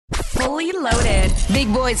Fully Loaded.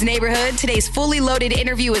 Big Boy's Neighborhood. Today's Fully Loaded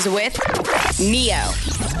interview is with Neo.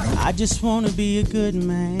 I just want to be a good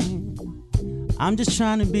man. I'm just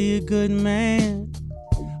trying to be a good man.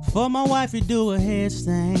 For my wife, you do a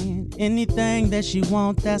headstand. Anything that she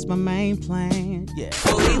wants, that's my main plan. Yeah.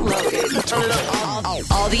 Fully Loaded. Turn it up.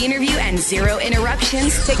 All the interview and zero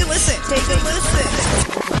interruptions. Take a listen. Take a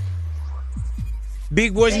listen.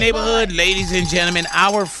 Big Boys Neighborhood, ladies and gentlemen,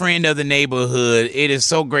 our friend of the neighborhood. It is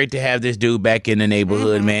so great to have this dude back in the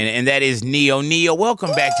neighborhood, man, and that is Neo. Neo, welcome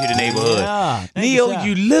back to the neighborhood. Yeah, Neo,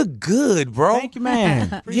 you look good, bro. Thank you,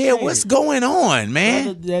 man. Yeah, what's going on,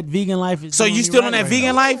 man? That vegan life is. So you still on that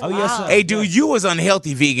vegan life? Oh, yes, sir. Hey, dude, you was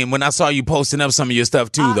unhealthy vegan when I saw you posting up some of your stuff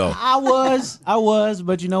too, though. I was,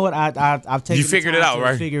 but you know what? I've taken. You figured it out,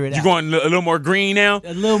 right? Figure it out. You going a little more green now?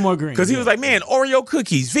 A little more green. Because he was like, man, Oreo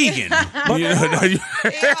cookies, vegan.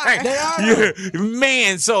 Yeah,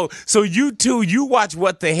 man. So you two, you watch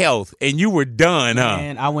What the Health, and you were done, huh?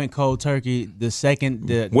 And I went cold turkey the second.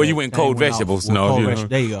 You went cold vegetables.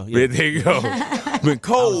 There you go. Yeah. There you go. But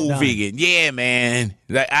cold vegan, yeah, man.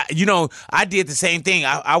 Like, I did the same thing.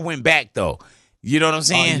 I went back though. You know what I'm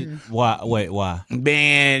saying? Why? Wait, why?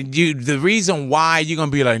 Man, the reason why you're going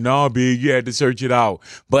to be like, no, big, you had to search it out.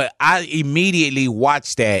 But I immediately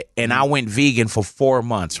watched that, and I went vegan for 4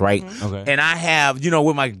 months, right? Okay. And I have,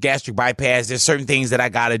 with my gastric bypass, there's certain things that I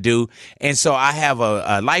got to do. And so I have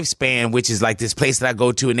a lifespan, which is like this place that I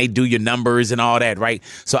go to, and they do your numbers and all that, right?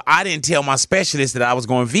 So I didn't tell my specialist that I was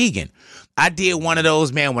going vegan. I did one of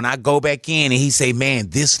those, man, when I go back in, and he say, man,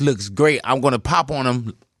 this looks great. I'm going to pop on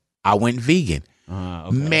him. I went vegan.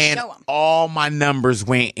 Okay. Man, all my numbers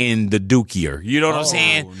went in the dookier. You know what I'm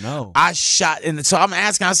saying? No. I shot, and so I'm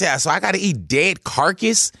asking, I said, so I got to eat dead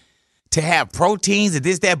carcass to have proteins and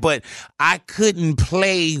this, that, but I couldn't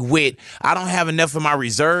play with, I don't have enough of my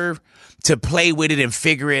reserve to play with it and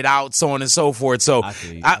figure it out, so on and so forth. So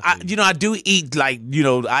I do eat I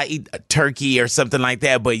eat a turkey or something like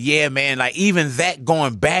that. But yeah, man, like even that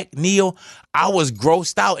going back, Neil, I was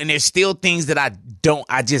grossed out, and there's still things that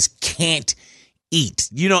I just can't eat,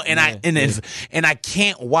 and I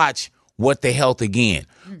can't watch What the Health again,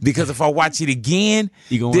 because if I watch it again,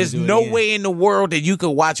 there's no way in the world that you could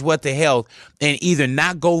watch What the Health and either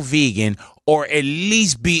not go vegan or at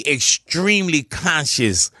least be extremely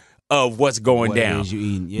conscious of what's going down. It is you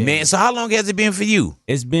eating. Yeah. Man, so how long has it been for you?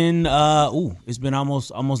 It's been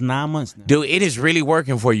almost 9 months now. Dude, it is really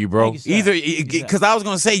working for you, bro. Either because I was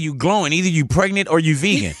gonna say you glowing, either you pregnant or you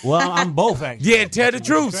vegan. Well, I'm both actually. Yeah, tell the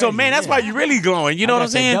truth. So man, that's why you really glowing. You know what I'm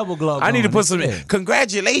saying? Double glow. I need to put some.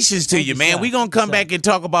 Congratulations to you, man. We're gonna come back and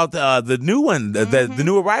talk about the new one, the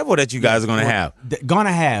new arrival that you guys are gonna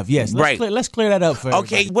have. Yes. Let's clear that up first.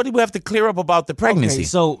 Okay, what do we have to clear up about the pregnancy?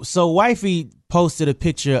 Okay, so wifey posted a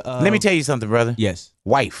picture of... Let me tell you something, brother. Yes.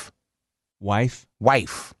 Wife.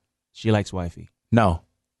 She likes wifey. No.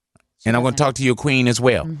 And I'm going to talk to your queen as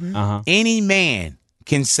well. Mm-hmm. Uh-huh. Any man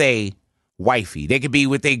can say wifey. They could be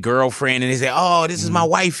with their girlfriend and they say, oh, this is my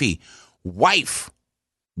wifey. Wife.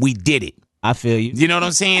 We did it. I feel you. You know what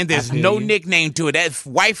I'm saying? There's no nickname to it. That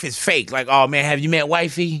wife is fake. Like, oh man, have you met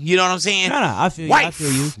wifey? You know what I'm saying? No, I feel you. Wife. I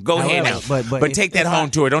feel you. Go ahead now. But take that home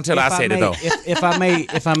to her. Don't tell her I said it though.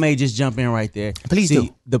 If I may just jump in right there. Please do.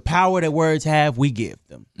 The power that words have, we give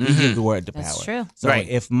them. We give the word the power. That's true. So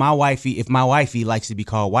if my wifey likes to be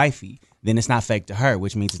called wifey, then it's not fake to her,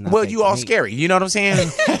 which means it's not well, fake you all to me. scary. You know what I'm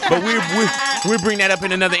saying? But we bring that up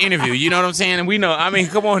in another interview. You know what I'm saying? And we know. I mean,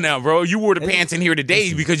 come on now, bro. You wore the pants in here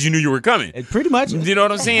today because you knew you were coming. Pretty much. You know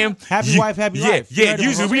what I'm saying? Happy wife, happy life. Yeah,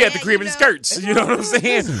 usually we had the crib in the skirts. You know what I'm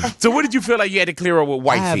saying? So what did you feel like you had to clear up with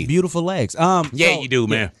wifey? I have beautiful legs. You do,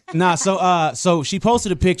 man. Nah, so she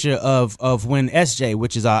posted a picture of when SJ,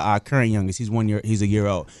 which is our current youngest, he's a year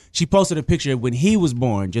old. She posted a picture of when he was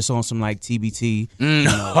born, just on some like TBT.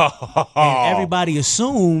 And everybody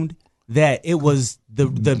assumed that it was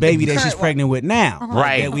the baby that she's pregnant with now.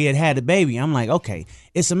 Right. That we had a baby. I'm like, okay.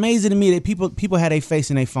 It's amazing to me that people had their face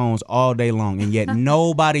in their phones all day long, and yet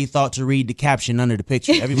nobody thought to read the caption under the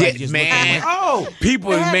picture. Everybody just looked and went, people,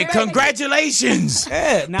 man, congratulations.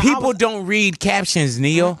 Yeah, people don't read captions,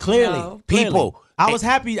 Neil. Clearly. No. People. I was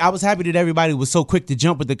happy that everybody was so quick to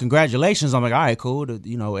jump with the congratulations. I'm like, all right, cool.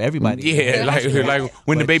 Everybody. Yeah, like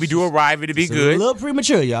when the baby do arrive, it'll be good. A little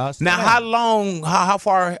premature, y'all. Now, how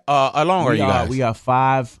far along are you guys? We are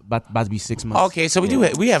 5, about to be 6 months. Okay, so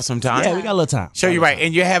we have some time. Yeah, we got a little time. Sure, you're right.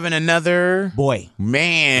 And you're having another boy.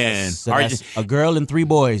 Man. So that's a girl and 3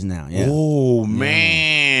 boys now. Yeah. Oh,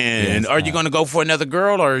 man. Yes, are you going to go for another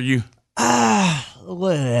girl or are you?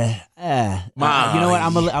 know what?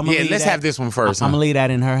 I'm gonna let's have this one first. I'm gonna leave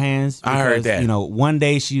that in her hands. Because, I heard that. You know, one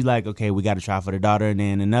day she's like, okay, we got to try for the daughter, and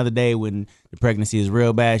then another day when the pregnancy is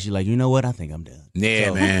real bad, she's like, you know what? I think I'm done. Yeah,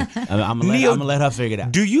 so, man. I'm gonna let her figure it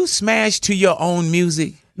out. Do you smash to your own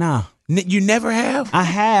music? Nah. You never have? I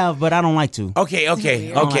have, but I don't like to. Okay.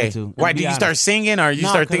 Like to. Why, do you start singing or you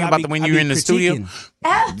start thinking about when you're in the studio?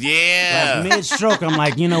 Yeah. Like mid-stroke, I'm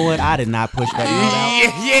like, you know what? I did not push that note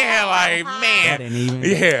out. Yeah, like, man. That didn't even.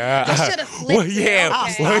 Yeah. I should have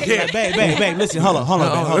flipped Like, babe, listen, hold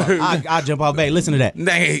on. I'll jump off, babe. Listen to that.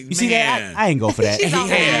 You see that? I ain't go for that. I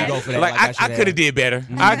ain't go for that. Like I could have did better.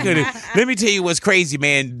 I could have. Let me tell you what's crazy,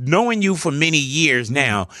 man. Knowing you for many years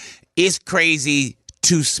now, it's crazy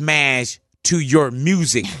to smash to your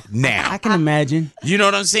music now. I can imagine. You know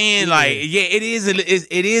what I'm saying? Like, yeah, it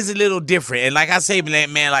is a little different. And like I say,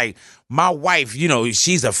 man, like my wife, you know,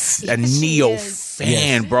 she's a Neo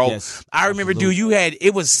fan, bro. Yes, I remember, dude,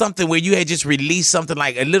 it was something where you had just released something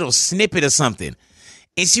like a little snippet of something.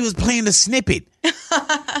 And she was playing the snippet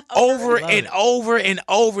over and over and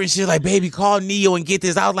over. And she's like, baby, call Neo and get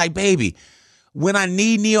this. I was like, baby, when I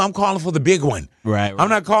need Neo, I'm calling for the big one. Right. I'm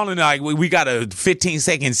not calling like we got a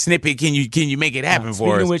 15-second snippet. Can you make it happen for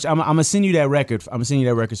us? Speaking of which, I'm gonna send you that record. I'm gonna send you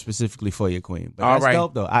that record specifically for you, Queen. But that's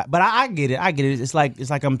dope though. I get it. It's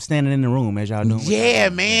like I'm standing in the room as y'all doing. Yeah,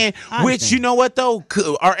 man. Which, you know what though?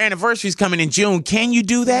 Our anniversary's coming in June. Can you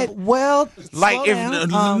do that? Well, like if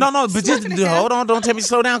no, but just hold on. Don't tell me to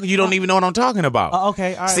slow down because you don't even know what I'm talking about.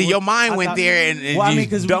 Okay. All right. See, your mind went there, and well, I mean,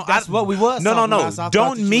 because that's what we was. No.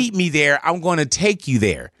 Don't meet me there. I'm going to take you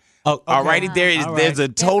there. Oh, okay. All right, there's a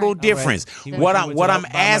total difference. What I'm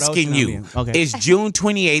asking you is June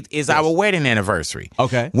 28th is our wedding anniversary.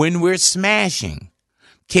 Okay. When we're smashing,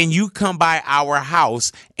 can you come by our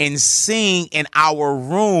house and sing in our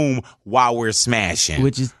room while we're smashing?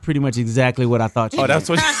 Which is pretty much exactly what I thought. That's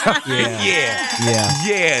what.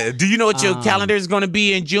 Yeah. Do you know what your calendar is going to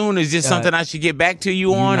be in June? Is this something I should get back to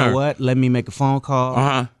you on? You know what? Let me make a phone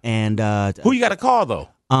call. And who you got to call though?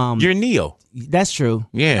 You're Neo. That's true.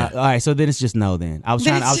 Yeah. All right. So then it's just no. Then I was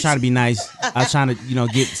trying to be nice. I was trying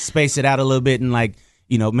to space it out a little bit and like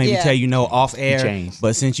maybe tell you no off air.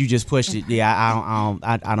 But since you just pushed it,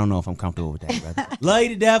 I don't know if I'm comfortable with that, brother. Love you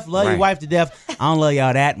to death. Love your wife to death. I don't love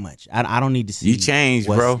y'all that much. I don't need to see you changed,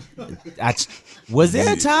 bro. Was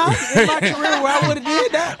there a time in my career where I would have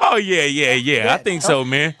did that? Oh yeah. I think so,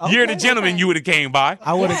 man. Okay, you're the gentleman. You would have came by.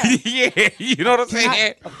 I would have. Yeah, you know what I'm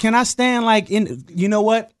saying. Can I stand like in? You know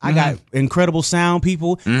what? I got incredible sound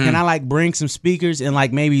people. Can I like bring some speakers and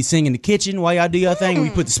like maybe sing in the kitchen while y'all do your thing? We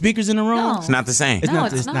put the speakers in the room. No. It's not the same.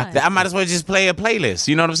 It's not. I might as well just play a playlist.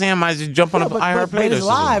 You know what I'm saying? I might just jump on iHeart playlist. But it's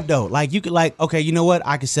live though. Like you could okay. You know what?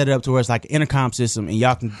 I could set it up to where it's like an intercom system and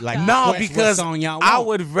y'all can like. No, because I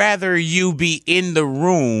would rather you be in the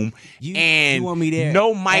room. You want me there?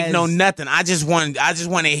 No mic, no nothing. I just want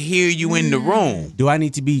to hear you in the room. Do I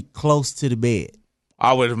need to be close to the bed?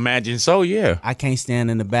 I would imagine so, yeah. I can't stand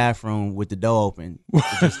in the bathroom with the door open,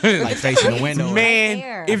 just like facing the window.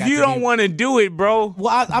 Man, if you don't want to do it, bro.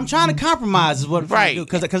 Well, I'm trying to compromise is what I'm trying to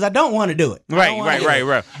do because I don't want to do it. Right.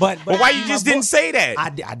 But why you just didn't say that? I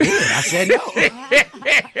did. I said no.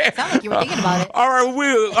 Sound like you were thinking about it. All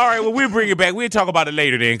right, we'll bring it back. We'll talk about it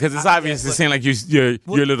later then because it's obvious it seems like you're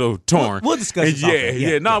a little torn. We'll discuss it.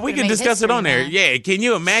 Yeah. No, we can discuss it on there. Yeah, can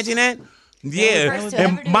you imagine that? Yeah,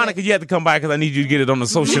 and Monica, you have to come by because I need you to get it on the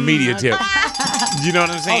social media tip. You know what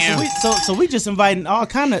I'm saying? So we just inviting all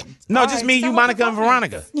kind of. No, just me, you, Monica, and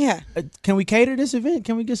Veronica. Yeah. Can we cater this event?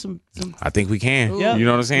 Can we get some? I think we can. Yeah. You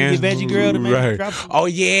know what I'm saying? Get Veggie Girl to maybe drop. Oh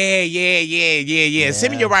yeah.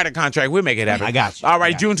 Send me your writer contract. We'll make it happen. I got you. All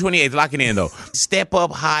right, June 28th. Lock it in though. Step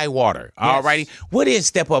Up High Water. Yes. All righty. What is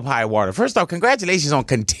Step Up High Water? First off, congratulations on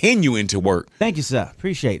continuing to work. Thank you, sir.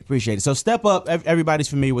 Appreciate it. So Step Up. Everybody's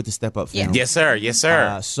familiar with the Step Up film. Yes,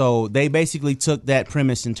 sir. So they basically took that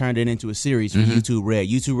premise and turned it into a series for YouTube Red.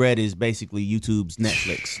 YouTube Red is basically YouTube's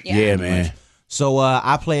Netflix. Yeah, man. So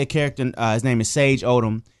I play a character. His name is Sage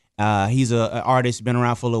Odom. He's an artist, been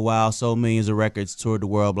around for a little while, sold millions of records, toured the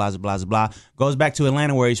world, blah, blah, blah, blah. Goes back to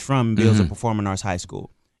Atlanta where he's from and builds a performing arts high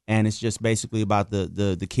school. And it's just basically about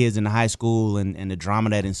the kids in the high school and the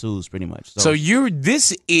drama that ensues pretty much. So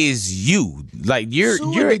this is you. Like you're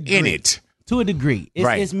in it. To a degree.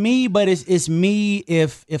 It's me, but it's me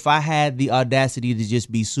if I had the audacity to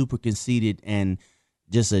just be super conceited and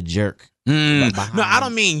just a jerk No, I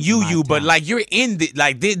don't mean you, but town. like you're in the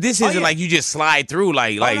like this isn't like you just slide through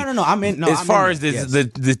like no. I'm in. No, as I'm far in as there,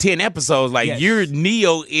 the 10 episodes, like your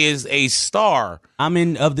Neo is a star. I'm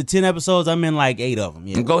in of the 10 episodes. I'm in like 8 of them.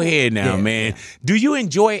 Yeah. Go ahead now, man. Do you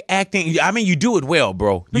enjoy acting? I mean, you do it well,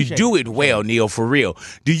 bro. Appreciate you do it well, Neil, for real.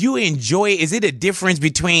 Do you enjoy it? Is it a difference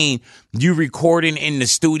between you recording in the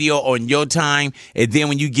studio on your time and then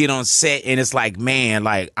when you get on set and it's like, man,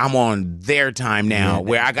 like I'm on their time now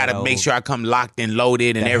where I got to make sure I come locked and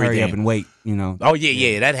loaded and everything. Hurry up and wait, you know. Oh,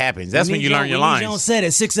 yeah, that happens. That's when you learn your lines. You on set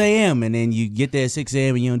at 6 a.m. and then you get there at 6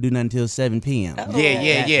 a.m. and you don't do nothing until 7 p.m.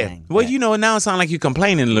 Yeah. Well, you know, now it sounds like you're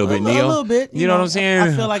complaining a little bit, Neil. A little bit. You know what I'm saying?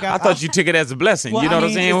 I feel like I thought you took it as a blessing. Well, you know what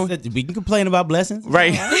I'm saying? We can complain about blessings.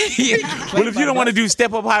 Right. Well, if you don't want to do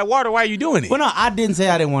Step Up High Water, why are you doing it? Well, no, I didn't say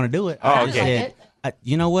I didn't want to do it. Oh, okay.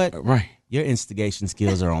 You know what? Right. Your instigation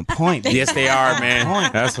skills are on point. Yes, they are,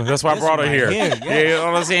 man. That's why I brought her here. Yeah. You know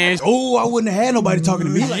what I'm saying? Oh, I wouldn't have had nobody talking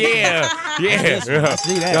to me like that. I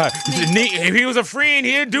see that. If he was a friend,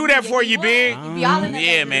 he'd do that for you, big.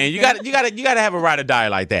 Yeah, man. You gotta have a ride or die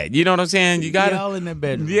like that. You know what I'm saying? You gotta all in that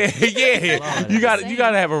bedroom. Yeah. You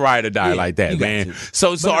gotta have a ride or die like that, man.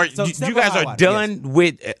 So you guys are done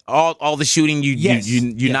with all the shooting.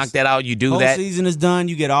 You knock that out. You do that. Whole season is done.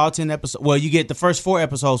 You get all 10 episodes. Well, you get the first 4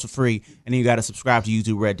 episodes for free. And then you got to subscribe to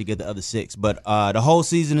YouTube Red to get the other 6. But the whole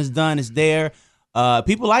season is done. It's there.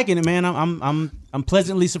 People liking it, man. I'm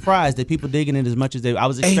pleasantly surprised that people digging it as much as they. I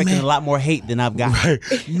was expecting a lot more hate than I've got.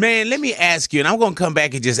 Right. Man, let me ask you, and I'm gonna come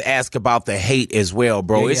back and just ask about the hate as well,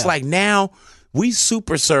 bro. It's like now we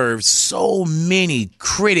super serve so many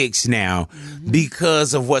critics now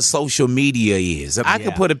because of what social media is. I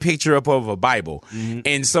could put a picture up of a Bible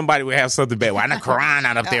and somebody would have something bad. Why not Quran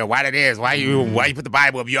not up there? Why that is? Why you put the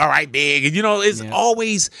Bible up? You all right, big? And you know, it's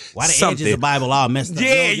always why the something. edges of the Bible all messed up.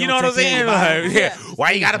 Yeah, you know what I'm saying? Like,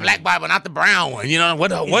 why you got a black Bible, not the brown one? You know,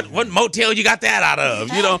 what motel you got that out of?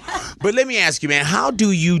 You know? But let me ask you, man, how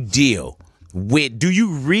do you deal do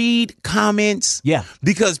you read comments? Yeah.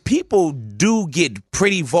 Because people do get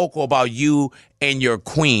pretty vocal about you and your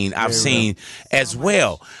queen, I've seen as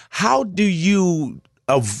well. How do you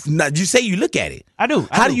say you look at it? I do.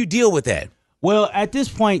 How do you deal with that? Well, at this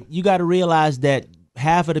point, you got to realize that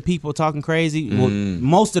half of the people talking crazy, well,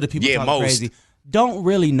 most of the people talking crazy, don't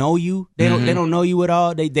really know you. They don't know you at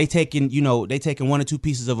all. They taking 1 or 2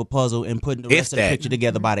 pieces of a puzzle and putting the rest of the picture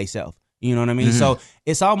together by themselves. You know what I mean? So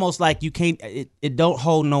it's almost like you can't. It don't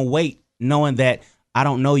hold no weight knowing that I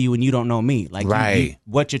don't know you and you don't know me. Like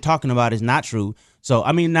what you're talking about is not true. So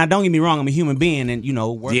I mean, now don't get me wrong. I'm a human being, and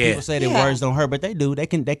people say that words don't hurt, but they do. They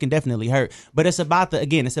can definitely hurt. But it's about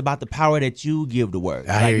the power that you give the word.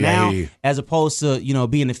 Like now, as opposed to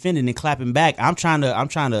being offended and clapping back. I'm trying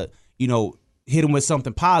to hit them with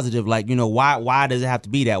something positive. Like why does it have to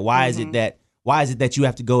be that? Why is it that you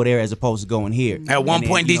have to go there as opposed to going here? At one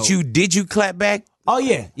point, did you clap back? Oh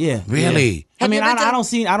yeah. Really? I mean, I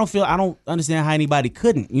don't understand how anybody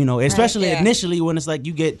couldn't. Especially initially when it's like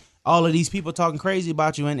you get all of these people talking crazy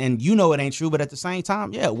about you, and it ain't true, but at the same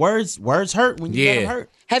time, words hurt when you get them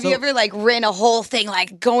hurt. Have you ever written a whole thing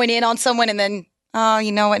going in on someone and then? Oh,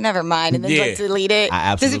 you know what? Never mind. And then delete it.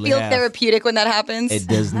 I absolutely Does it feel therapeutic when that happens? It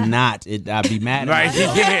does not. I'd be mad. Right?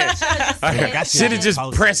 Yeah. Should have just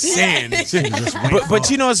pressed send.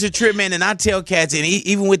 But it's a trip, man. And I tell cats, and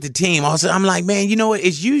even with the team, also, I'm like, man, you know what?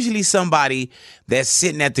 It's usually somebody that's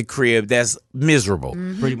sitting at the crib that's miserable.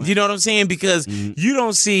 Pretty much. You know what I'm saying? Because you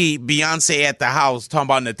don't see Beyonce at the house talking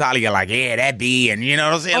about Natalia like, yeah, that be, and you know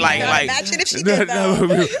what I'm saying? Imagine if she did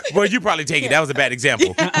that. Well, you probably take it. That was a bad example.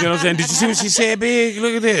 You know what I'm saying? Did you see what she said, big?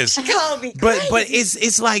 Look at this. But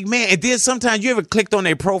it's like, man, and then sometimes you ever clicked on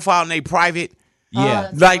their profile and they private?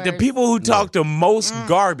 Yeah. Like the people who talk the most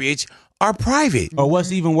garbage are private. Or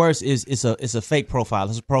what's even worse is it's a fake profile.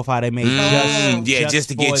 It's a profile they made just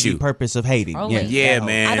to for get you. the purpose of hating.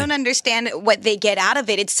 Man. I don't understand what they get out of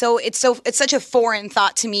it. It's such a foreign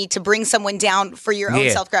thought to me to bring someone down for your own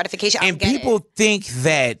self gratification. And people think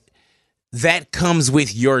that comes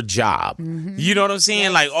with your job. You know what I'm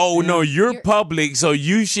saying? Like, oh no, you're public, so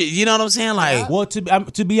you should. You know what I'm saying? Like, well,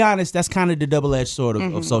 to be honest, that's kind of the double-edged sword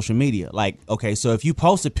of social media. Like, okay, so if you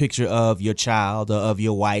post a picture of your child or of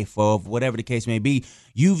your wife or of whatever the case may be,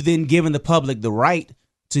 you've then given the public the right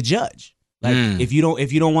to judge. Like, if you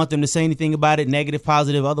don't want them to say anything about it, negative,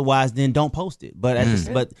 positive, otherwise, then don't post it.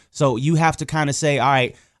 But so you have to kind of say, all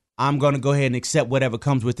right, I'm going to go ahead and accept whatever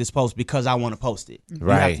comes with this post because I want to post it.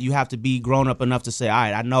 Right. You have to be grown up enough to say, all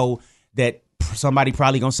right, I know that somebody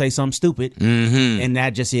probably gonna say something stupid, and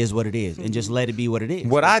that just is what it is, and just let it be what it is.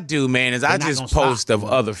 What I do, man, is I just post of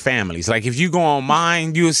other families. Like if you go on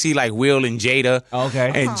mine, you'll see like Will and Jada,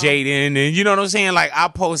 and Jaden, and you know what I'm saying. Like I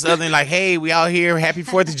post other like, hey, we out here, happy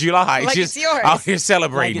 4th of July, like just it's yours. out here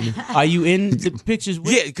celebrating. Are you in the pictures?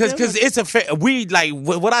 Yeah, because it's we like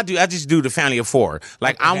what I do. I just do the family of 4.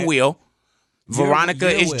 Like I'm Will, Veronica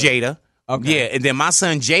is Jada, yeah, and then my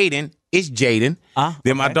son Jaden. It's Jaden.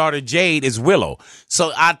 Then my daughter Jade is Willow.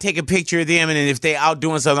 So I take a picture of them, and then if they out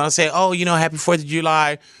doing something, I'll say, oh, happy 4th of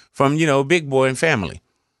July from, Big Boy and family.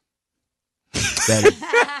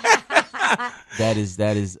 That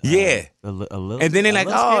is yeah. A little. And then they're like,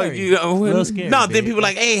 oh, scary, no, then people are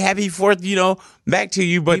like, hey, happy 4th, back to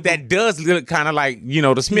you. But that does look kind of like,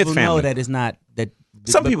 the Smith people family. know that it's not that.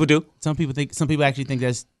 Some people do. Some people actually think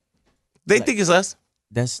that's. They think it's us.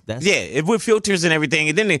 That's yeah. If with filters and everything,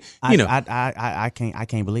 and then they, I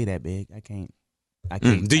can't believe that big. I can't.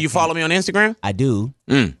 Do you follow me on Instagram? I do.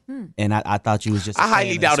 And I thought you was just. I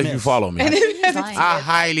highly doubt if you follow me. I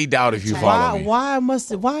highly doubt if you follow me. Why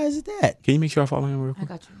is it that? Can you make sure I follow him real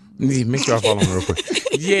quick? I got you. Make sure I follow him real quick.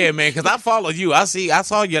 Yeah, man, because I followed you. I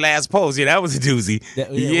saw your last post. Yeah, that was a doozy.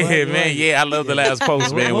 I love the last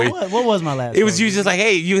post, man. What was my last? It was you just like,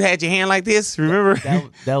 hey, you had your hand like this. Remember?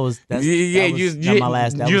 That was my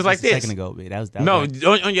last. That you was like a this. second ago.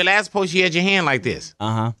 On your last post, you had your hand like this.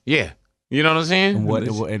 Yeah. You know what I'm saying?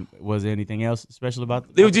 And was there anything else special about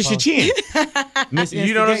it? Was just your chin.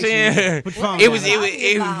 You know what I'm saying?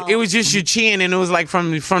 It was just your chin, and it was like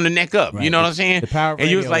from the neck up. Right. You know what I'm saying? And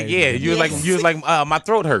you was like, you was like, my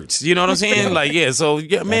throat hurts. You know what I'm saying? Like, yeah. So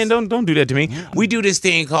yeah, man, don't do that to me. We do this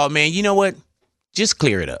thing called, man. You know what? Just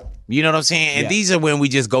clear it up. You know what I'm saying? And these are when we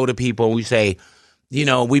just go to people and we say,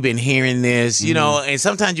 we've been hearing this, and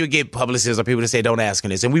sometimes you get publicists or people that say, don't ask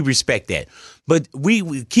this, and we respect that. But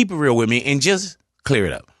we keep it real with me and just clear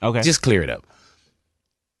it up. Okay. Just clear it up.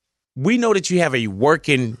 We know that you have a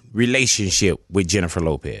working relationship with Jennifer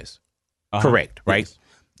Lopez. Correct, right?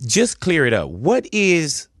 Yes. Just clear it up. What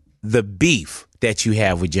is the beef that you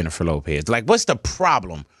have with Jennifer Lopez? Like, what's the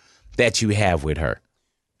problem that you have with her?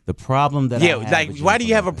 The problem that I have like why do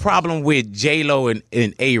you have a problem with J-Lo and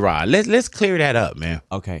A-Rod? Let's clear that up, man.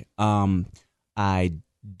 Okay. I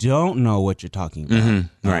don't know what you're talking about.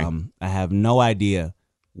 Right. I have no idea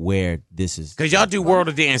where this is. Because y'all do World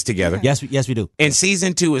of Dance together. Yes, we do. And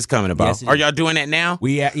season 2 is coming about. Yes, are y'all doing that now?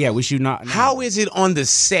 We shoot not. How is it on the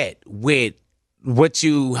set with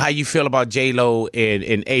how you feel about J-Lo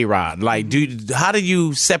and A-Rod? Like, how do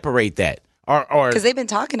you separate that? Or because they've been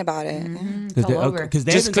talking about it. Because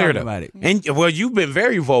they've just been clear talking it up. about it. And well, you've been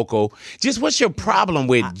very vocal. Just what's your problem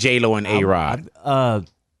with J-Lo and A-Rod?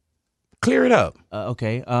 Clear it up.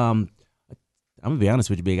 Okay. I'm gonna be honest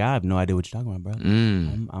with you, Big. I have no idea what you're talking about, bro.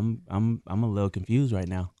 I'm a little confused right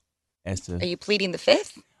now. As to are you pleading the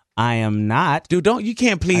fifth? I am not. Dude, you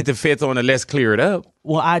can't plead the fifth on the let's clear it up.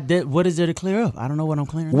 Well, I did. What is there to clear up? I don't know what I'm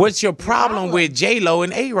clearing up. What's your problem with J-Lo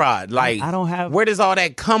and A-Rod? Like, I don't have. Where does all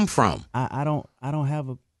that come from? I don't have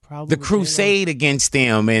a problem. The with crusade J-Lo. Against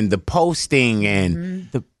them and the posting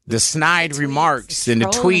and the snide remarks and the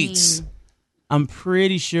tweets. I'm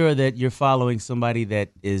pretty sure that you're following somebody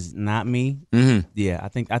that is not me. Yeah, I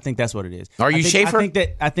think that's what it is. Are you Schaefer?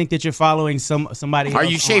 I think that you're following somebody. Are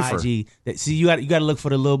you else Schaefer? on IG. See, you got to look for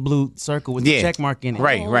the little blue circle with the check mark in it.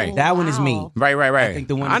 Right. That one is me. Right. I think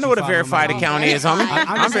the one. I know what a verified account is, homie.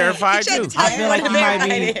 I'm verified too. I feel like you might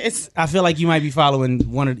be. I feel like you might be following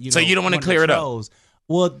one of. So you don't want to clear it up.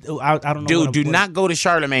 Well, I don't know. Dude, do not go to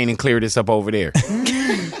Charlemagne and clear this up over there.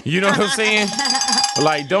 You know what I'm saying?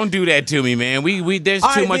 Like, don't do that to me, man. There's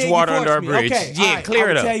too much water under our bridge. Okay. Yeah, clear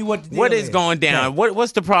it up. Tell you what is going down? Okay.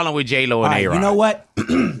 What's the problem with J-Lo and A-Rod? You know what?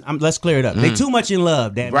 Let's clear it up. They too much in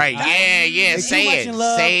love, damn it. Right? Yeah. Say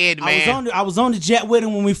it, man. I was on the jet with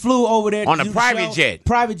him when we flew over there on to a do private the jet.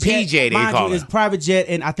 Private jet. PJ, they call it. Private jet,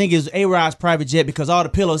 and I think it was A-Rod's private jet because all the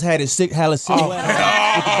pillows had his silhouette with the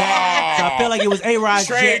back. So I felt like it was A-Rod's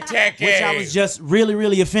jet, which I was just really,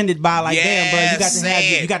 really offended by. Like, damn, bro,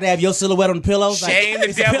 you got to have your silhouette on the pillows. Shame like,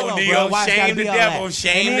 the devil, Neo. Shame the devil.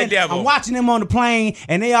 Shame the devil. I'm watching them on the plane,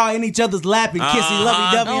 and they all in each other's lap and kissing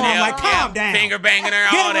lovey-dovey, and I'm like, calm down. Finger banging her,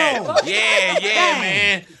 all that. Yeah,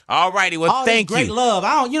 man. All righty, well, all thank you. Great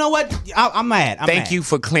love. You know what? I'm mad. Thank you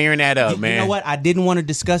for clearing that up, man. You know what? I didn't want to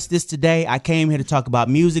discuss this today. I came here to talk about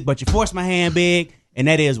music, but you forced my hand, Big. And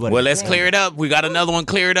that is what. Well, let's clear it up. We got another one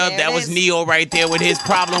cleared up. That was Neo right there with his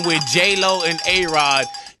problem with J-Lo and A-Rod.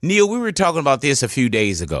 Neil, we were talking about this a few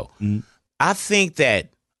days ago. I think that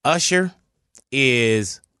Usher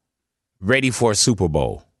is ready for a Super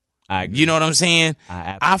Bowl. You know what I'm saying?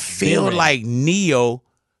 I feel like Neo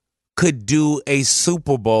could do a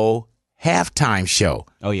Super Bowl halftime show.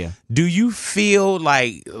 Oh yeah. Do you feel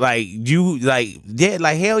like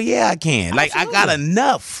hell yeah I can. Like I got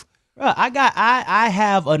enough. Bro, I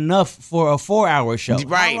have enough for a 4-hour show.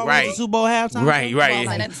 Right, How long right. was the Super Bowl halftime? Right, 12 right.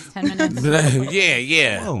 minutes, 10 minutes.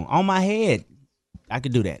 Yeah. Oh, on my head. I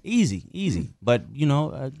could do that. Easy. But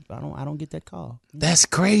I don't get that call. That's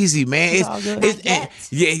crazy, man. It's all good. It's, Not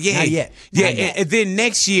yeah. Not yet. Yeah, Not yet. and then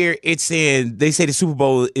next year they say the Super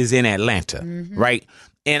Bowl is in Atlanta, right?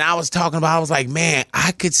 And I was like, man,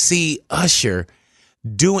 I could see Usher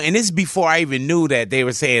doing, and this is before I even knew that they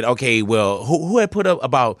were saying, okay, well, who had put up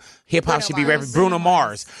about hip hop should be Mars. Bruno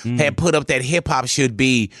Mars had put up that hip hop should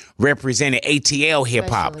be represented ATL hip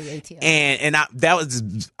hop, Especially ATL. and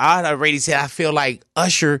I already said I feel like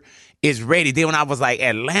Usher is ready. Then when I was like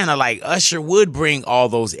Atlanta, like Usher would bring all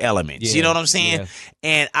those elements. Yeah, You know what I'm saying? yeah.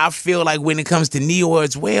 And I feel like when it comes to Neo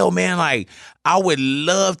as well, man, like I would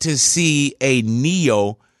love to see a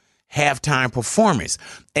Neo halftime performance.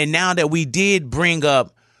 And now that we did bring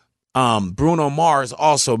up Bruno Mars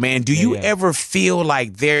also, man, do you yeah. ever feel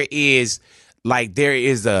like there's not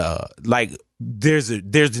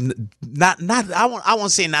I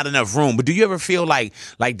won't say not enough room, but do you ever feel like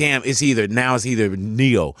damn, it's either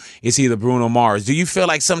Neo, it's either Bruno Mars? Do you feel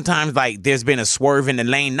like sometimes like there's been a swerve in the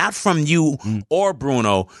lane, not from you or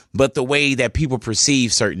Bruno, but the way that people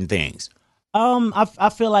perceive certain things? I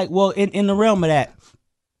feel like, well, in the realm of that,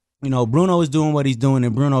 Bruno is doing what he's doing,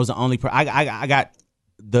 and Bruno's the only I got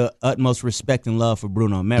the utmost respect and love for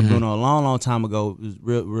Bruno. Met Bruno a long time ago. He was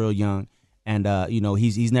real young, and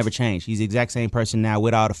he's never changed. He's the exact same person now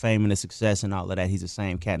with all the fame and the success and all of that. He's the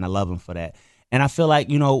same cat, and I love him for that. And I feel like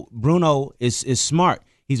Bruno is smart.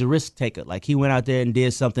 He's a risk taker. Like he went out there and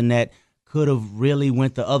did something that could have really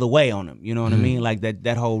went the other way on him. You know what I mean? Like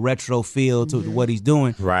that whole retro feel to what he's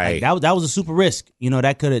doing. Right. Like that was a super risk.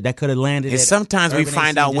 That could have landed. And at sometimes we Urban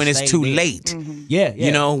find AC out and when just it's stayed too there. late.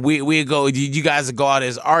 Yeah. We go, you guys go out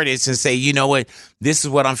as artists and say, you know what, this is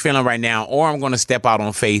what I'm feeling right now, or I'm going to step out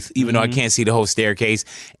on faith, even though I can't see the whole staircase.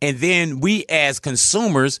 And then we as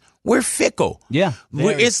consumers, we're fickle. Yeah,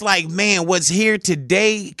 very. It's like, man, what's here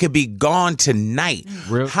today could be gone tonight.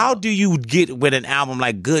 Real How do you get with an album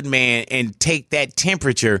like Good Man and take that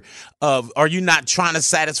temperature of, are you not trying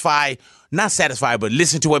to not satisfy, but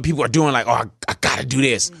listen to what people are doing, like, oh, I got to do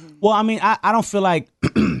this. Well, I mean, I don't feel like,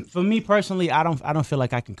 for me personally, I don't feel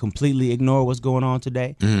like I can completely ignore what's going on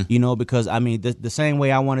today. Because I mean, the same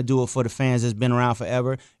way I want to do it for the fans that's been around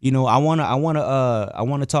forever. I want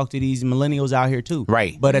to talk to these millennials out here too.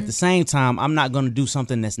 Right. But at the same time, I'm not going to do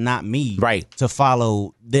something that's not me. Right. To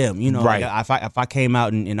follow them. Right. Like if I came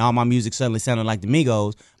out and all my music suddenly sounded like the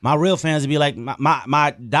Migos, my real fans would be like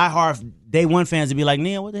my diehard Day One fans would be like,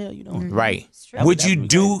 Neil, what the hell you doing? Right. That Would you be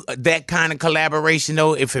do that kind of collaboration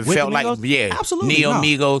though if it With felt the like, Migos? Absolutely, Neo, no.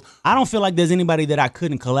 Migos? I don't feel like there's anybody that I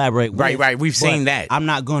couldn't collaborate with. Right. We've but seen that. I'm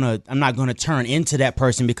not gonna turn into that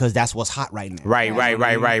person because that's what's hot right now. Right.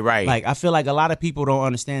 Like I feel like a lot of people don't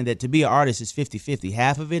understand that to be an artist is 50-50.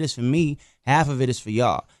 Half of it is for me, half of it is for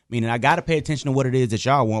y'all. Meaning I gotta pay attention to what it is that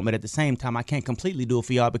y'all want, but at the same time I can't completely do it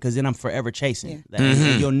for y'all because then I'm forever chasing. Like,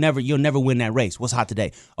 you'll never win that race. What's hot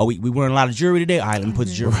today? Oh, we wearing a lot of jewelry today. All right, let me put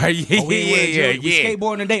the jewelry. Right, Oh, we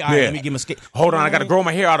skateboarding today. All right, let me give him a skate. Hold on, I got to grow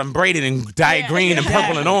my hair out and braid it and dye it green and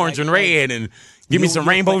purple and orange and red and give me some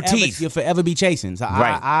rainbow teeth. You'll forever be chasing. So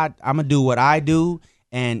Right. I'm gonna do what I do,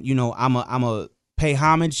 and I'm a pay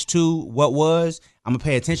homage to what was. I'm gonna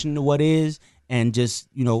pay attention to what is, and just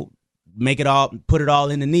put it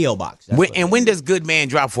all in the Neo box. When does Good Man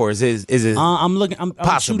drop for us? Is it? I'm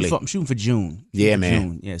Possibly. I'm shooting for June. Yeah, man.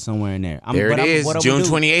 June. Yeah, somewhere in there. There it is. June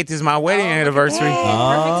 28th is my wedding anniversary. Perfect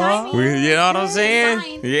timing. You know what I'm saying?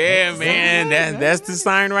 Sign. Yeah, man. That's the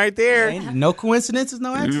sign right there. Ain't no coincidences,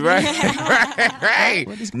 no accidents.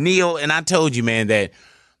 Right. Neil, and I told you, man, that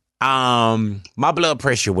my blood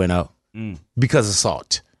pressure went up because of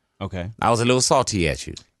salt. Okay. I was a little salty at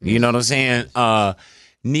you. You know what I'm saying?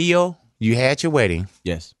 Neil, you had your wedding.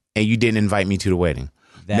 Yes. And you didn't invite me to the wedding.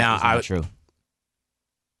 That is not true.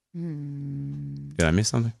 Did I miss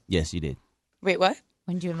something? Yes, you did. Wait, what?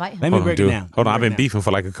 When did you invite him? Let me break it down. Hold on, I've been beefing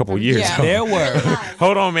for like a couple of years. Yeah. There were.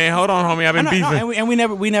 Hold on, man. Hold on, homie. I've been beefing. and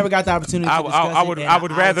we never got the opportunity to discuss I would it, I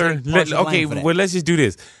would and rather take partial okay. blame for that. Well, let's just do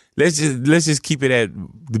this. Let's just keep it at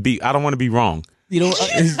the beat. I don't want to be wrong. You know,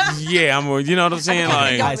 yeah, you know what I'm saying?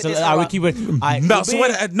 Like, all right, so I would keep it. no, so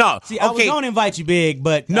what? No, See, I was going to invite you, Big,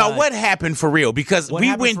 but no. What happened for real? Because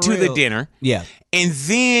we went to the dinner, yeah, and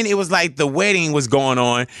then it was like the wedding was going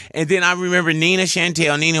on, and then I remember Nina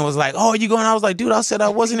was like, "Oh, you going?" I was like, "Dude, I said I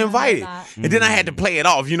wasn't invited," and then I had to play it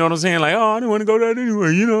off. You know what I'm saying? Like, "Oh, I didn't want to go there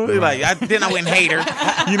anyway." You know, then I went hater.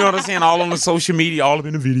 You know what I'm saying? All on the social media, all up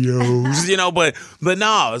in the videos. You know, but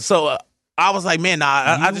no. So. I was like, man,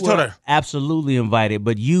 I just told her. Absolutely invited,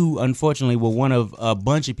 but you, unfortunately, were one of a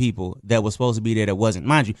bunch of people that was supposed to be there that wasn't.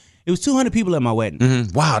 Mind you, it was 200 people at my wedding.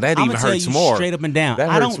 Mm-hmm. Wow, that even hurts more. Straight up and down.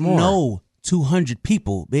 I don't know 200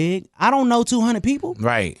 people, Big. I don't know 200 people.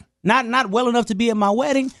 Right. Not well enough to be at my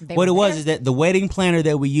wedding. What it was is that the wedding planner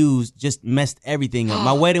that we used just messed everything up.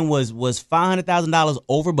 My wedding was $500,000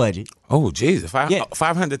 over budget. Oh, Jesus.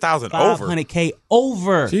 500,000 over. $500K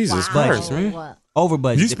over. Jesus Christ, man. Over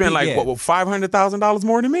budget. You spent like $500,000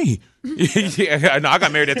 more than me. Yeah, no, I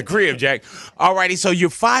got married at the crib, Jack. Alrighty, so you're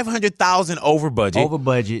 $500,000 over budget. Over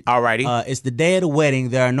budget. Alrighty. It's the day of the wedding.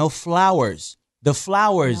 There are no flowers. The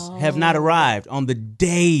flowers have not arrived on the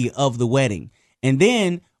day of the wedding. And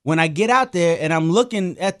then when I get out there and I'm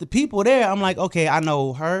looking at the people there, I'm like, okay, I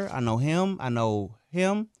know her, I know him, I know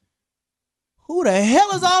him. Who the hell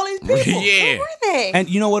is all these people? Yeah. Who were they? And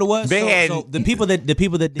you know what it was? They had the people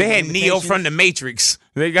that they had Neo from the Matrix.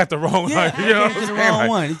 They got the wrong one. Yeah, You know what it's I'm the saying? wrong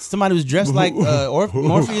one. It's somebody who's dressed like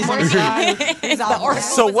Morpheus on the side.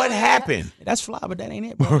 So what happened? That's fly, but that ain't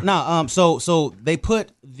it, bro. No, so they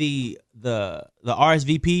put the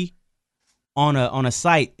RSVP on a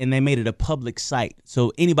site and they made it a public site,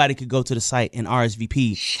 so anybody could go to the site and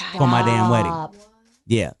RSVP for my damn wedding.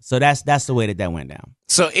 Yeah, so that's the way that went down.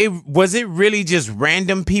 So was it really just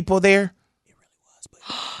random people there? It really was,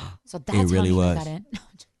 but so that's it really how was. got in.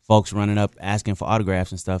 Folks running up asking for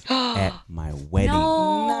autographs and stuff at my wedding.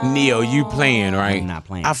 No. Neo, you playing, right? I'm not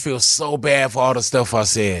playing. I feel so bad for all the stuff I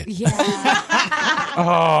said. Yeah.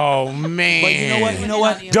 Oh man! But you know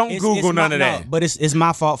what? Don't Google none of that. No, but it's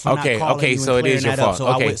my fault for not calling you so and it is clearing your that up.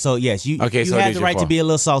 fault. Okay. So yes, you Okay, so it had is the your right to fault. be a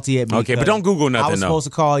little salty at me. Okay, but don't Google nothing, I was though. supposed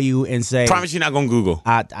to call you and say, Promise you're not gonna Google.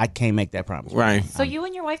 I can't make that promise. Right. So you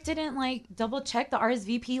and your wife didn't like double check the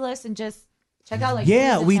RSVP list and just check out like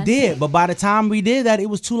Yeah, who's we attending? did, but by the time we did that, it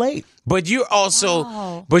was too late. But you're also,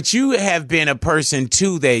 Wow. but you have been a person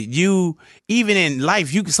too that you, even in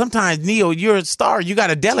life, you sometimes, Neo, you're a star. You got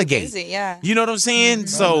to delegate. Busy, yeah. You know what I'm saying?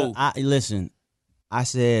 So Listen, I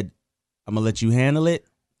said I'm gonna let you handle it.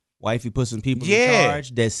 Wifey put some people in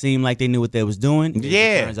charge that seemed like they knew what they was doing.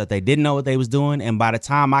 It turns out they didn't know what they was doing, and by the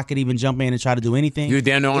time I could even jump in and try to do anything, you're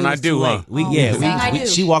down there on I do, huh?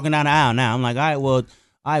 She walking down the aisle now. I'm like, all right,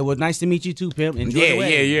 well, nice to meet you too, pimp. Enjoy the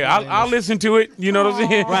wedding. Yeah. I'll listen to it. You know what I'm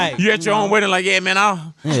saying? Right. You at your own wedding, like, yeah, man,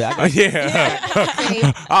 I'll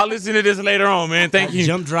listen to this later on, man. Thank you.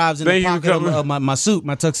 Jump drives in the pocket of my suit,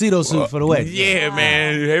 my tuxedo suit for the wedding. Yeah,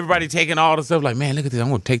 man. Everybody taking all the stuff like, man, look at this. I'm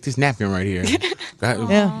gonna take this napkin right here.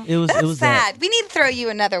 Yeah, it was That's sad. that. We need to throw you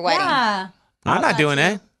another wedding. Yeah. I'm not doing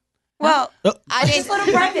that. Well, I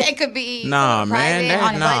didn't. It could be. Nah, man, private, nah.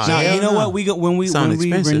 on budget. No, Yeah. you know what? When we expensive.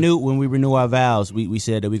 renew our vows, we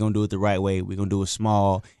said that we're gonna do it the right way. We're gonna do it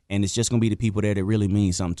small, and it's just gonna be the people there that really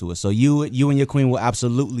mean something to us. So you and your queen will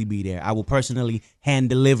absolutely be there. I will personally hand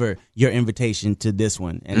deliver your invitation to this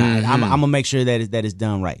one, and I'm gonna make sure that it's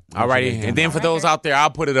done right. All righty. And then for those out there, I'll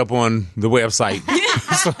put it up on the website.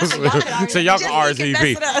 so y'all can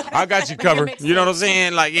RSVP. I got you covered. You know what I'm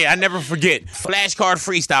saying? Like, yeah, I never forget. Flashcard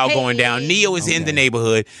freestyle going down. Neo is in the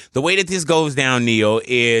neighborhood. The way that this goes down, Neo,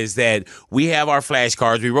 is that we have our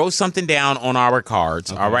flashcards. We wrote something down on our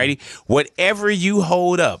cards. All righty. Whatever you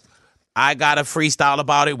hold up, I got a freestyle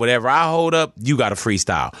about it. Whatever I hold up, you got a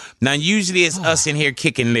freestyle. Now, usually it's us in here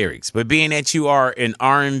kicking lyrics, but being that you are an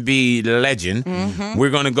R&B legend, we're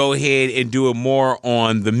going to go ahead and do it more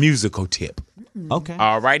on the musical tip. Okay.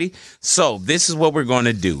 Alrighty. So this is what we're going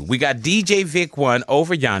to do. We got DJ Vic 1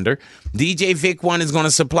 over yonder. DJ Vic 1 is going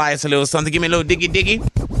to supply us a little something. Give me a little diggy.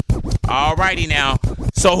 Alrighty now.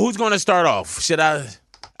 So who's going to start off?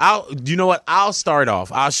 You know what? I'll start off.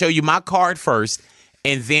 I'll show you my card first.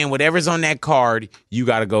 And then whatever's on that card, you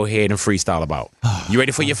got to go ahead and freestyle about. You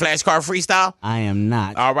ready for your flashcard freestyle? I am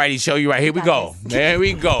not. All righty, show you right. Here we go. There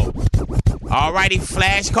we go. All righty,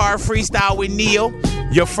 flashcard freestyle with Neo.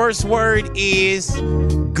 Your first word is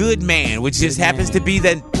Good Man, which just happens to be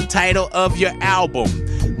the title of your album.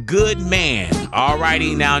 Good Man. All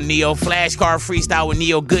righty, now Neo, flashcard freestyle with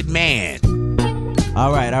Neo, Good Man.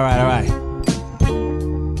 All right.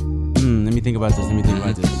 Let me think about this.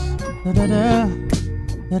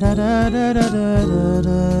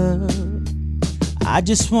 I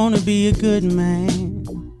just wanna be a good man.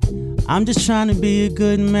 I'm just trying to be a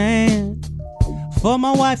good man. For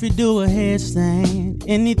my wife, you do a headstand.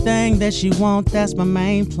 Anything that she want, that's my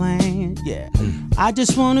main plan. Yeah, I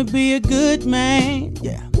just wanna be a good man.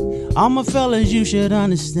 Yeah, all my fellas, you should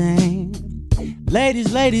understand.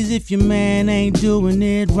 Ladies, if your man ain't doing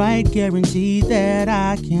it right, guarantee that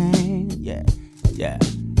I can. Yeah.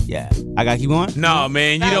 I gotta keep going? No,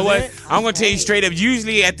 man. You know what? it? I'm gonna tell you straight up.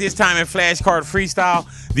 Usually at this time in flashcard freestyle,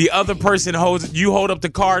 the other person hold up the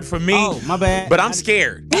card for me. Oh, my bad. But I'm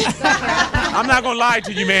scared. I'm not gonna lie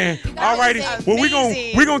to you, man. Alrighty. Well,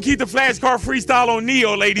 we're gonna keep the flashcard freestyle on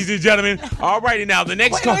Neo, ladies and gentlemen. Alrighty, now the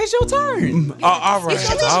next card. It's your turn. All right. You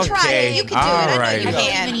should at least try it. You can do it. I know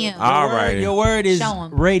you can. All right. Your word is Show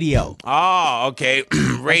 'em. radio. Oh, okay.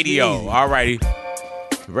 Radio. Alrighty.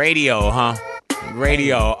 Radio, huh?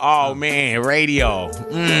 Radio. Oh man, radio.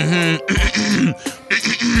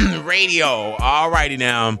 Radio. Alrighty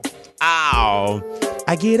now. Ow.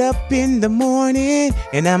 I get up in the morning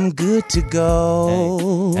and I'm good to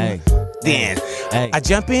go. Hey. Then Hey. I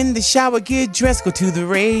jump in the shower, get dressed, go to the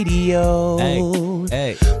radio.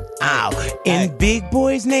 Hey. Ow. In Big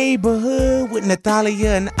Boy's neighborhood with Natalia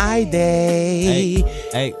and Ide.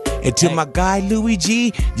 Hey. And to my guy Louis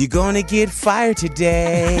G, you're gonna get fired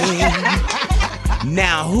today.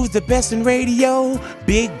 Now, who's the best in radio?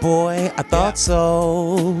 Big Boy, I thought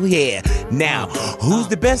so. Yeah. Now, who's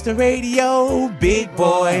the best in radio? Big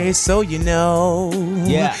Boy, so you know.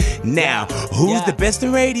 Yeah. Now, who's the best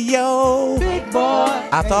in radio? Big Boy.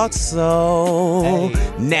 I thought so. Hey.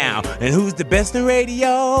 Now, and who's the best in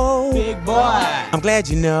radio? Big Boy. I'm glad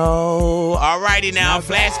you know. Alrighty now,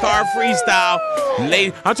 flashcard freestyle.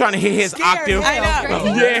 Lady, I'm trying to hit his octave. I know.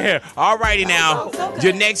 Yeah. Alrighty now.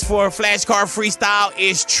 Your next for flashcard freestyle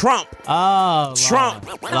is Trump. Oh, Trump.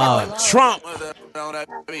 Lord. Trump.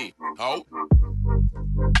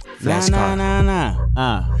 Flashcard. Nah.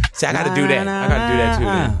 See, I gotta do that. I gotta do that too.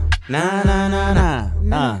 Then.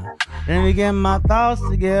 Nah. Let me get my thoughts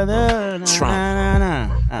together.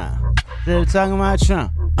 Trump. They're talking about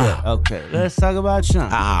Trump. Okay, let's talk about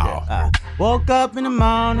Trump. Ow. Woke up in the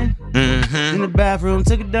morning, in the bathroom,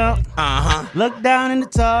 took a dump. Looked down in the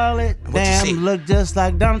toilet. What you see? Damn, looked just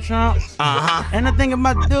like Donald Trump. And I think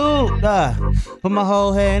about the dude. Put my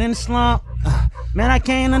whole head in the slump. Man, I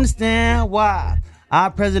can't understand why our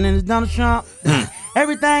president is Donald Trump.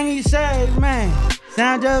 Everything he says, man,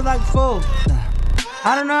 sound just like a fool.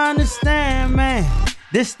 I don't understand, man.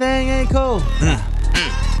 This thing ain't cool.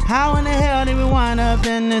 How in the hell did we wind up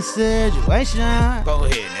in this situation? Go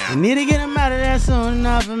ahead We now. need to get him out of there soon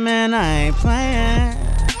enough, and man, I ain't playing.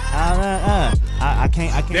 I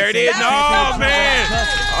can't. There it say is. I No, can't say man.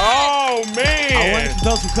 Oh, I man. wanted to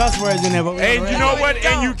throw some cuss words in there, but And you know what?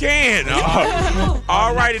 And you can.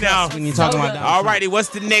 Alrighty now. when you're talking about Donald Trump. Alrighty, what's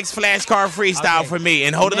the next flashcard freestyle Okay. for me?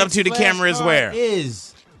 And hold it up to the camera as well.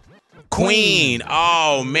 Is Queen.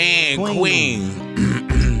 Oh, man. Queen.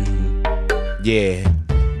 Yeah.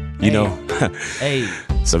 You know, hey,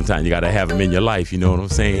 sometimes you got to have them in your life. You know what I'm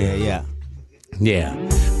saying? yeah. Yeah.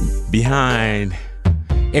 Behind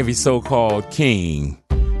every so-called king,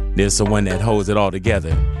 there's someone that holds it all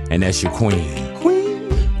together, and that's your queen.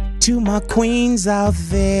 Queen. To my queens out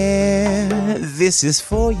there, this is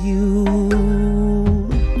for you.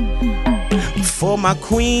 For my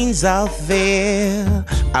queens out there,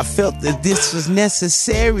 I felt that this was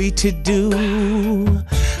necessary to do.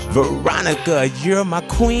 Veronica, you're my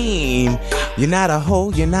queen. You're not a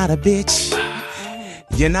hoe, you're not a bitch.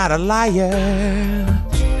 You're not a liar.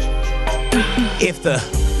 If the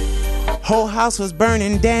whole house was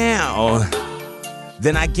burning down,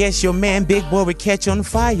 then I guess your man Big Boy would catch on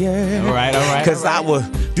fire. All right. Cause I would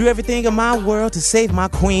do everything in my world to save my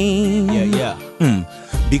queen. Yeah.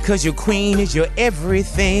 Because your queen is your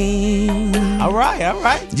everything. All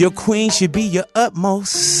right. Your queen should be your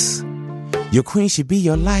utmost. Your queen should be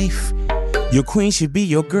your life. Your queen should be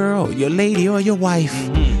your girl, your lady, or your wife.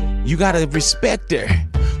 You gotta respect her.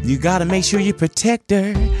 You gotta make sure you protect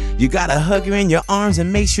her. You gotta hug her in your arms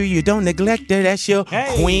and make sure you don't neglect her. That's your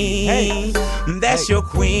queen. That's your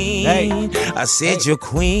queen. I said your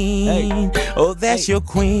queen. Oh, that's your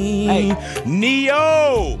queen.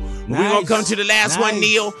 Neo. We're gonna come to the last one,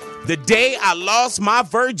 Neo. The day I lost my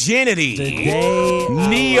virginity.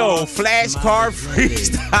 Neo flashcard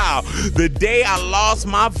freestyle. The day I lost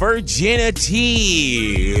my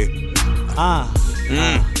virginity.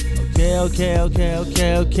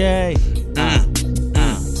 Okay.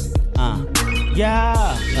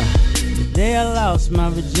 Yeah. The day I lost my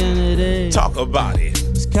virginity. Talk about it.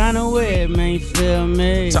 It's kinda weird, man, you feel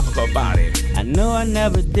me? Talk about it. I knew I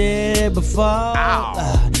never did before.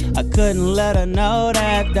 Ow. I couldn't let her know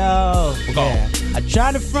that though. Yeah. I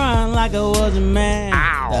tried to front like I was a man.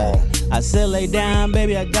 I said, lay down,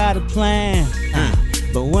 baby, I got a plan.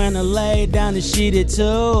 But when I laid down, the she did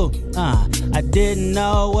too. I didn't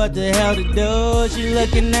know what the hell to do. She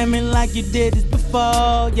looking at me like you did this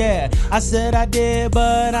before, yeah. I said I did,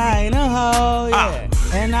 but I ain't a hoe, yeah.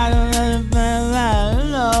 And I don't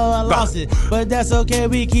know, I lost it. But that's okay,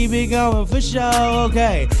 we keep it going for sure,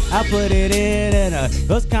 okay. I put it in and it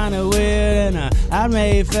was kinda weird and I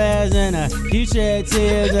made fast and you shed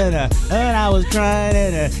tears and I was crying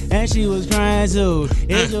and she was crying too.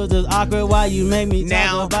 It was just awkward while you make me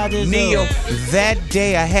talk about this. Neil, that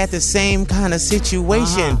day I had the same kind of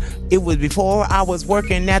situation. It was before I was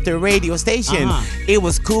working at the radio station. It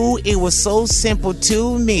was cool. It was so simple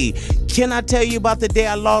to me. Can I tell you about the day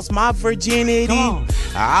I lost my virginity?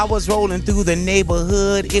 I was rolling through the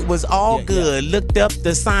neighborhood. It was all good. Looked up,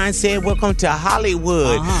 the sign said, welcome to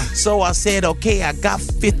Hollywood. So I said, okay, I got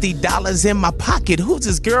 $50 in my pocket. Who's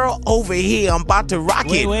this girl over here? I'm about to rock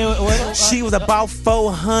it. Wait. She was about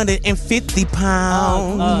 450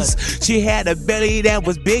 pounds. She had a belly that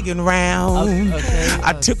was big and round.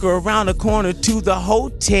 I took her around the corner to the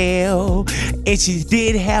hotel, and she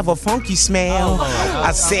did have a funky smell.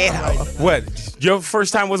 I said, what? Your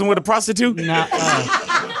first time wasn't with a prostitute?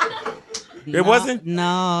 It wasn't?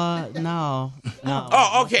 No.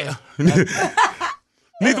 Oh, okay.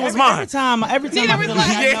 Neither was mine. Every time I feel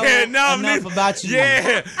like I know enough about you.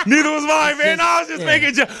 Yeah, neither was mine, man. I was just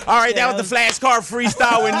making sure. All right, that was the flashcard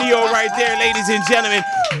freestyle with Neo right there, ladies and gentlemen.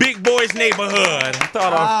 Big Boy's Neighborhood. I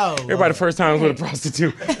thought everybody first time was with a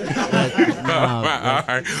prostitute.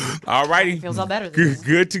 All righty. Feels all better.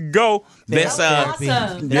 Good to go. Let's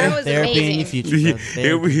awesome. That was therapy in your amazing.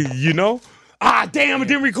 future. you know. Damn, it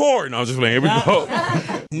didn't record. No, I was just playing. Here we go.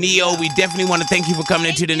 Neo, we definitely want to thank you for coming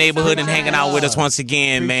into the neighborhood and hanging out with us once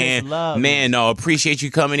again, Appreciate man. the love, Man, no, appreciate you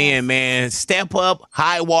coming in, man. Step Up,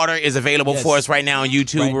 High Water is available for us right now on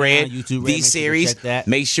YouTube Red. The series.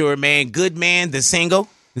 Make sure, man. Good Man, the single.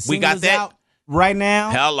 We got that. Out right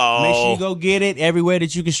now. Hello. Make sure you go get it everywhere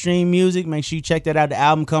that you can stream music. Make sure you check that out. The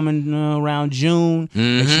album coming around June.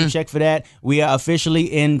 Make sure you check for that. We are officially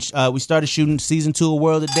in. We started shooting season 2 of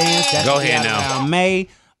World of Dance. That's go ahead now. Around May.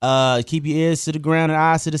 Keep your ears to the ground and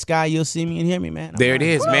eyes to the sky. You'll see me and hear me, man. There it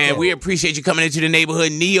is, man. We appreciate you coming into the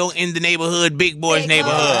neighborhood. Neo in the neighborhood. Big Boy's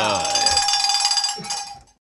Neighborhood.